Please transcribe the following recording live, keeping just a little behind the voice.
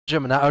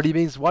Belgium, and that only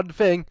means one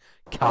thing: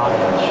 carnage.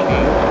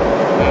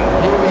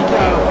 Here we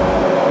go.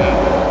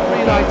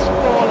 3 lights,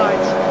 4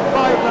 lights,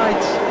 5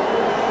 lights,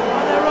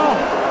 and they're off.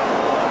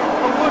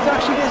 And Wood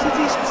actually gets a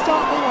decent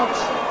start for once.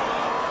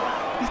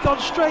 He's gone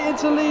straight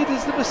into lead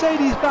as the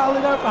Mercedes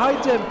battling out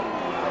behind him.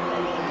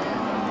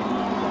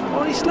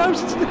 Oh, he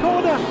slows into the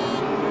corner.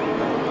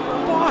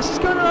 Boss is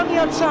going around the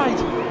outside.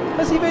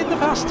 Has he made the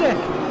pass stick?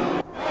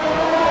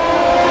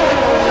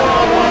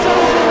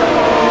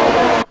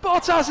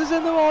 Bottas is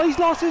in the wall. He's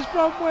lost his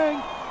front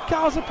wing.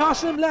 Cars are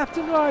passing him left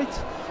and right.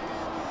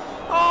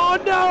 Oh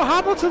no,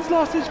 Hamilton's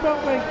lost his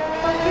front wing.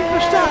 I think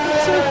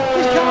Verstappen too.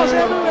 His car's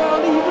everywhere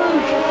on E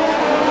Rouge.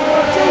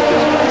 A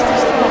dangerous place to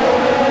stop.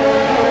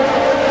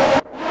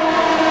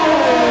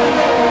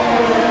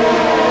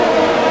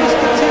 This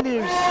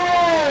continues.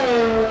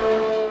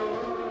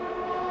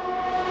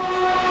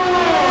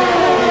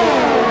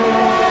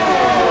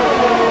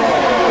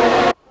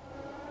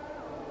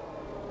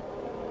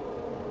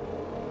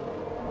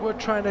 We're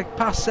trying to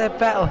pass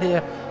Vettel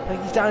here. I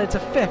think he's down into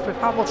 5th with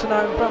Hamilton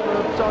out in front with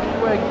a dodgy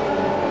wing.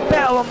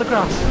 Vettel on the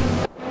grass.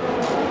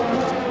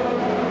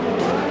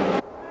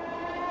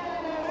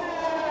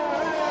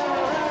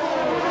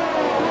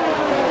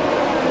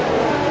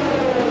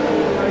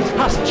 Oh, he's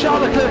passing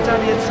Charles Leclerc down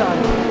the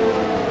inside.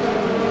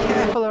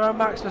 Careful around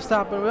Max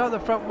Verstappen. Without the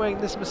front wing,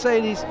 this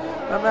Mercedes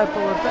and Red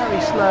Bull are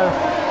very slow.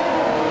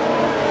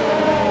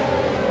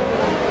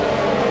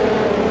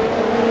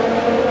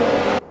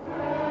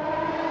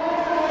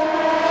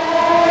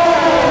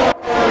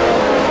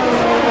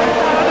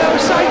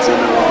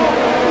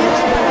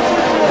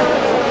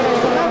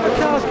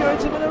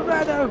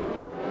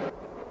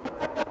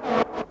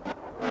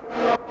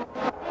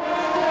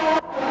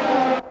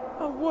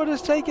 Wood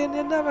has taken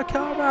another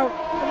car out,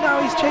 and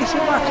now he's chasing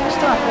Max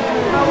Verstappen.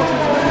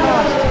 Hamilton's been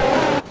passed.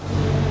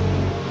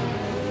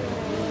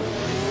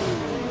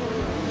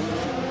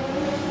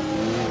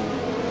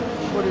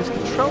 Wood is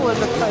controlling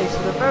the pace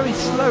at a very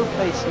slow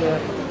pace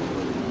here.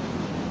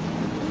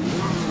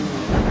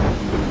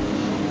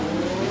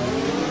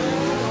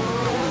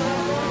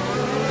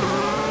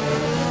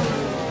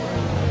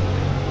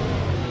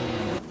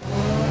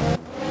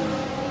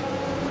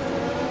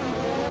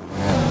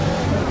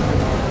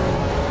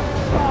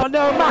 Oh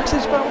no,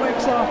 Max's front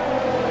wing's off.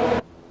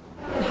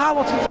 And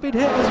Hamilton's been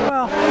hit as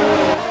well.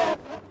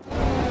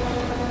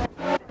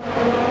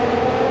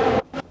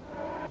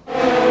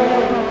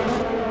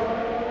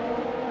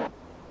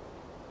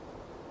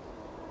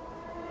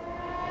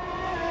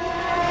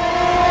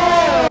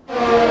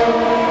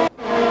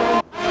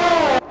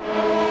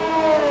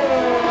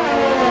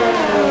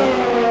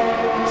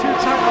 Two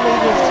tank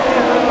leaders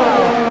together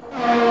now.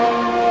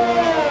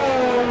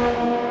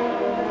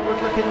 We're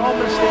looking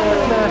ominously at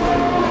Leclerc.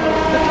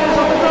 Leclerc's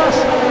on the grass,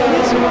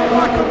 he's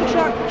back on the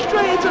track,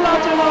 straight into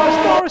Lando Norris.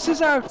 Norris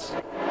is out.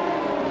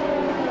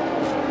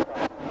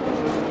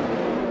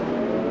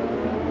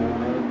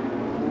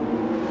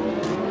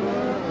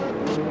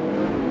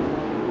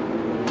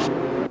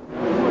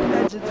 Wood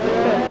heads into the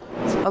pit,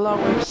 along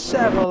with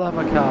several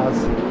other cars.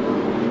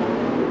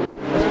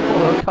 Let's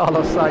follow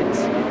Carlos Sainz.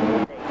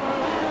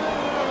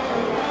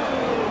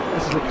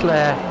 This is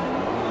Leclerc.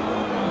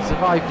 He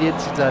survived the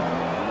incident.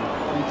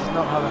 He does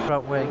not have a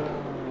front wing.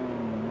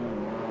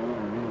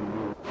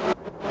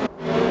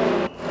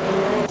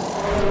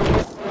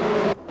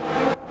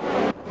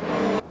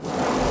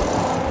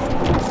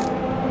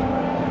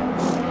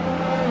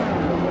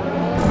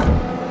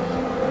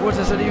 Wood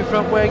has a new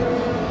front wing,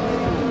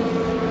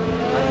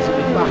 and he's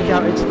going to be back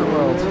out into the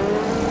world.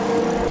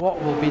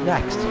 What will be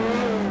next?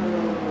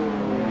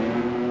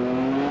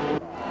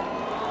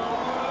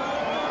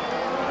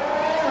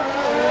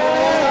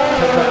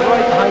 Comes up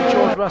right behind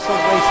George Russell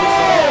racing.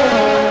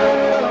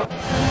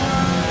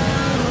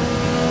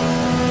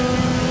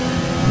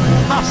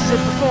 Passes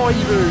it before E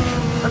Rouge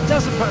and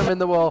doesn't put him in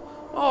the wall.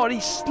 Oh, and he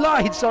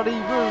slides on E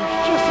Rouge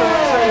just on the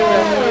tail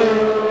end.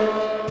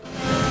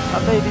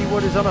 And maybe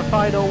Wood is on a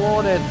final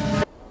warning.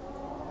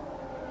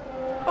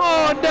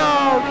 Oh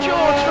no!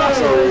 George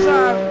Russell is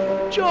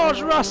out!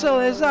 George Russell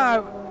is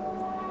out!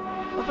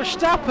 And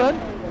Verstappen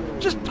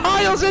just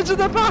piles into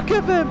the back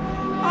of him!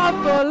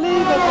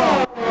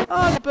 Unbelievable!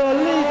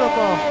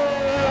 Unbelievable!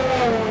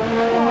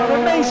 What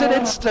an amazing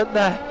incident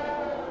there!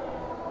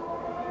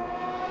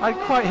 And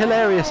quite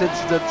hilarious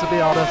incident, to be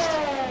honest.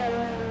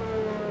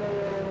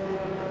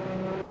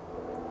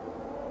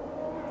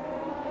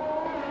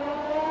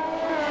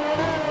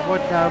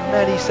 Wood now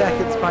many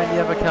seconds behind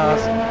the other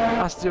cars,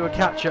 has to do a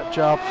catch-up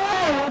job.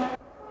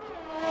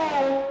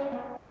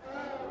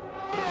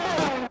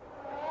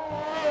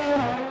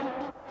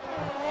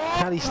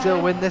 Can he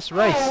still win this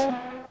race?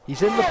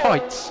 He's in the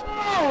points.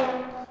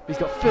 He's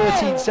got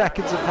 13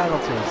 seconds of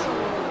penalties.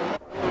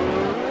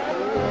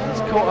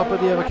 He's caught up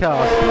with the other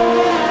cars.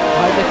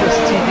 Behind Nicholas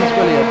Latifi's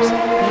Williams. He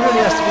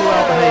really has to be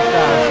well behaved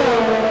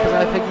now, because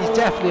I think he's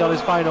definitely on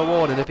his final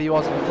warning if he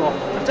wasn't before.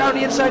 And down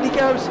the inside he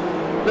goes.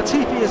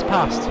 Latifi has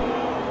passed.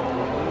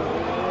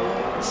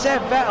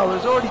 Vettel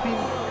has already been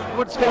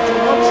Wood's victim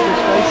once in this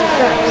race, and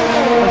next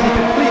as he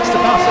completes the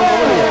pass on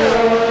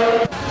Williams.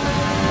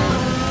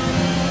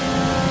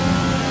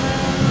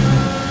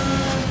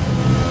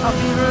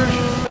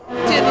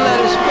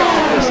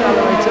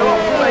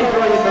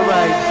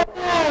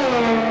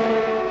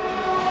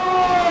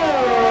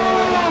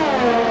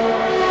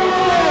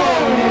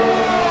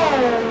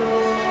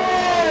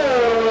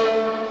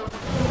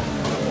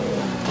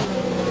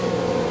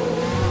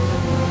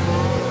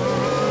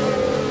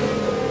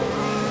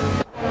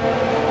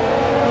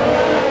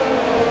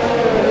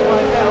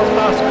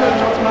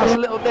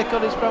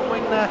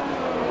 front wing there.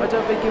 I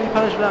don't think he'll be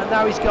punished for that.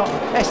 Now he's got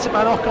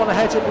Esteban Ocon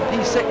ahead of him in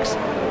P6.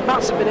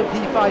 Mazepin in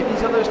P5.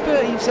 He's got those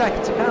 13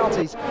 seconds of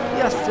penalties. He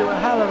has to do a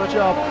hell of a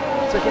job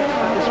to get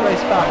this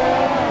race back.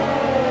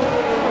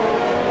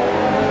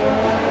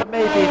 But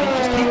maybe if you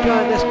just keep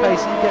going this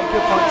pace, you get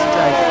good points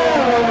today.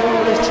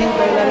 Will his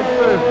teammate let him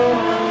through?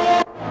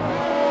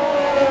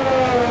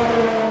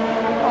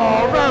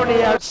 Oh,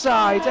 Rowney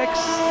outside. Superb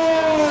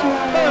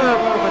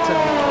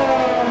overtake.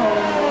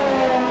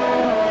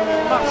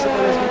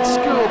 Mazepin has been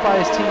schooled by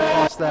his team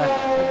boss there.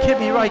 And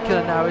Kimi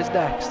Raikkonen now is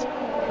next.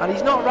 And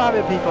he's not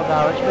ramming people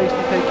now, which makes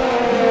me think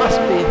he must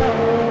be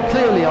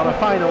clearly on a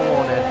final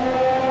warning.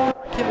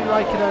 Kimi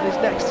Raikkonen is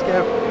next to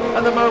go.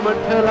 At the moment,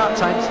 per lap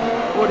times,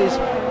 Wood is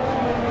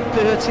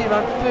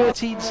around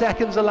 13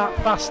 seconds a lap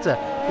faster.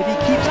 If he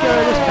keeps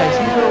going this pace,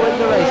 he's going to win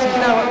the race. He's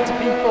now up to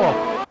P4.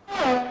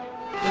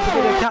 There's a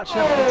bit of catching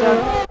up to be done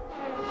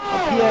on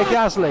Pierre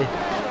Gasly.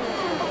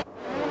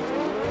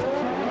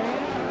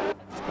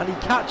 And he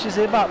catches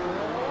him up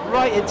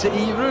right into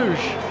E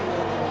Rouge.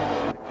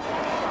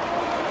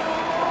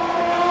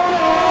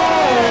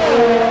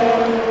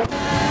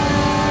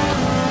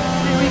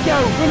 Here we go,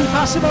 will he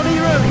pass him on E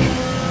Rouge?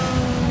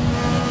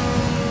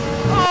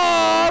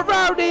 Oh,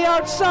 Rowney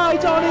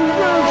outside on E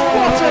Rouge,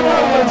 what an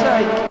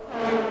overtake!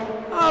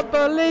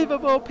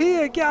 Unbelievable,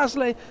 Pierre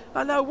Gasly,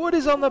 and now Wood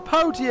is on the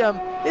podium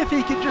if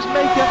he can just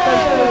make up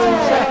those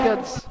 13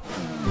 seconds.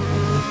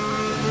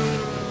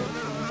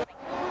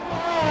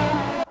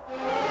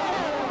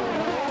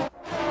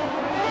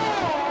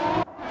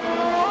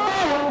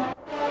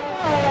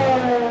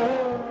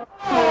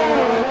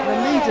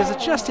 Are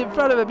just in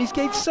front of him. He's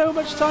gained so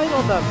much time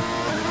on them.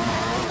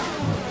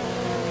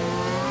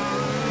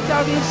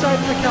 Down the inside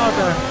of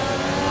Ricardo.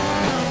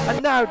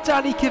 And now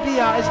Danny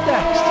Kvyat is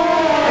next.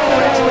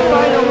 Going to the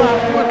final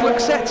lap. Wood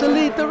looks set to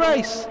lead the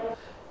race.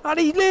 And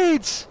he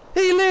leads!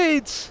 He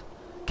leads!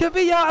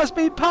 Kvyat has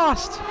been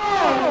passed.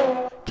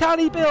 Can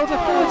he build a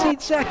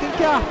 13-second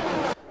gap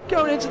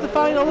going into the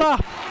final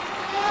lap?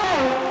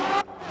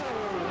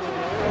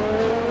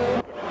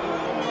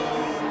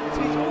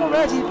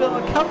 Already built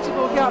a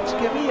comfortable gap to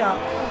Kvyat.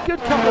 Good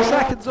couple of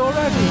seconds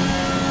already.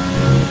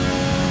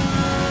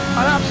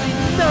 And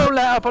absolutely no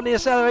let up on the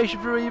acceleration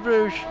for E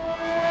Rouge. He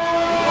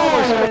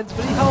almost wins,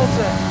 but he holds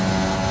it.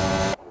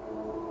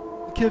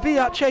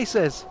 Kvyat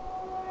chases.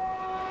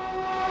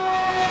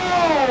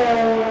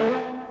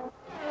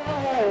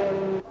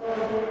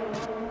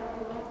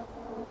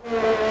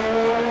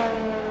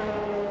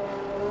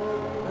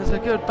 There's a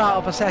good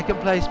battle for second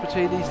place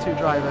between these two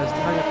drivers.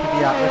 Daniel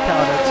Kvyat,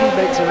 Ricardo,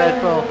 teammates of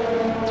Red Bull.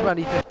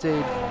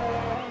 2015.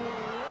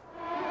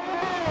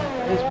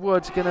 Is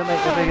Wood going to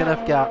make a big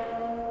enough gap?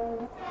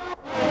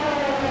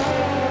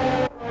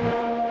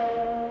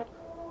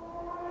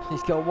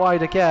 He's got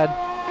wide again.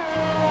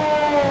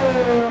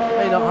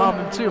 May not harm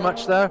him too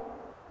much though.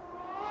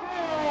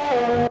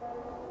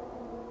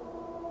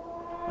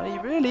 And he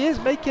really is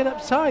making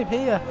up time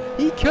here.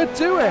 He could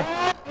do it.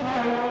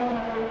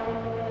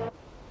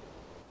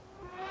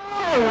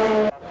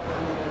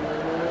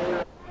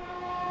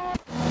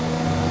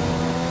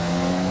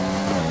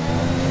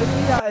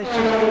 It's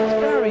just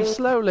very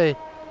slowly.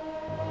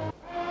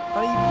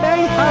 And he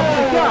may have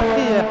the gap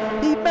here.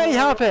 He may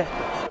have it.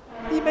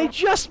 He may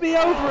just be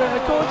over it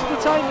according to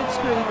the timing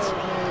screens.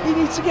 He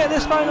needs to get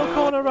this final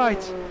corner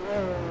right.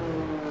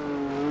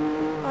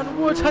 And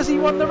Wood, has he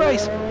won the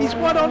race? He's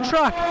won on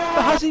track,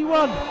 but has he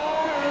won?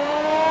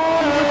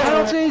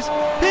 Penalties?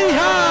 He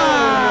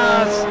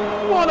has!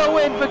 What a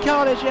win for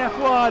Carnage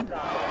F1.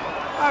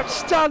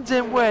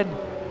 Outstanding win.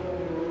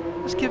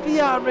 As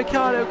Kvyat and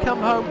Ricardo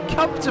come home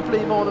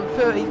comfortably more than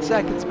 13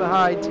 seconds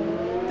behind.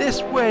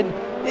 This win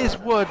is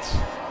Wood's.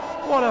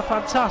 What a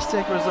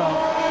fantastic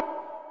result.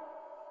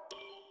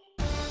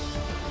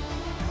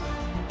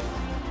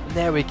 And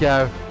there we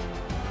go.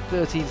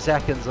 13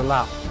 seconds a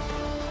lap.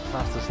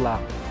 Fastest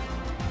lap.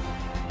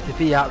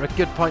 Kvyat,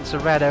 good points to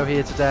Renault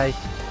here today.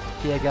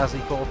 Pierre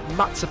Gasly 4th.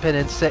 Mazepin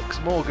in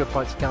 6th. More good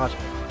points to Carnage.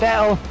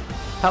 Vettel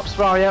helps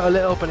Ferrari out a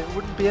little, but it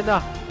wouldn't be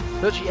enough.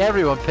 Virtually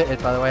everyone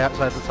pitted, by the way,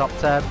 outside the top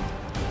 10.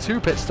 2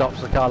 pit stops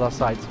for Carlos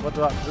Sainz. What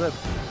do I have to do?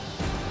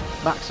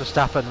 Max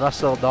Verstappen,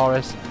 Russell,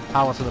 Norris,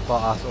 Hamilton and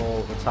Bottas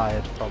all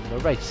retired from the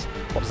race.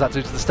 What does that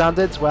do to the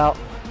standards? Well,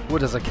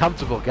 Wood has a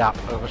comfortable gap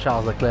over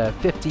Charles Leclerc.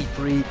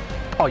 53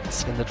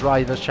 points in the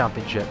Drivers'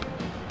 Championship.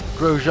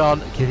 Grosjean,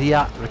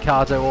 Kvyat,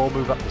 Ricardo all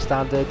move up the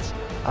standards,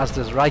 as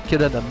does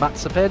Raikkonen and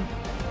Mazepin.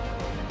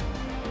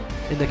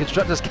 In the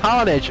Constructors'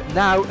 Carnage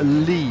now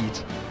lead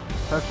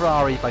for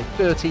Ferrari by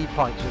 13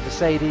 points, with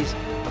Mercedes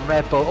and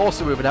Red Bull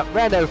also moving up.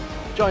 Renault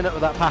join up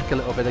with that pack a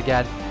little bit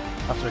again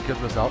after a good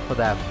result for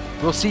them.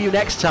 We'll see you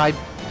next time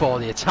for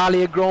the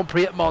Italian Grand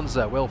Prix at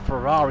Monza. Will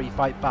Ferrari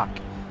fight back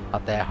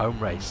at their home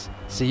race?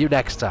 See you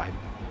next time.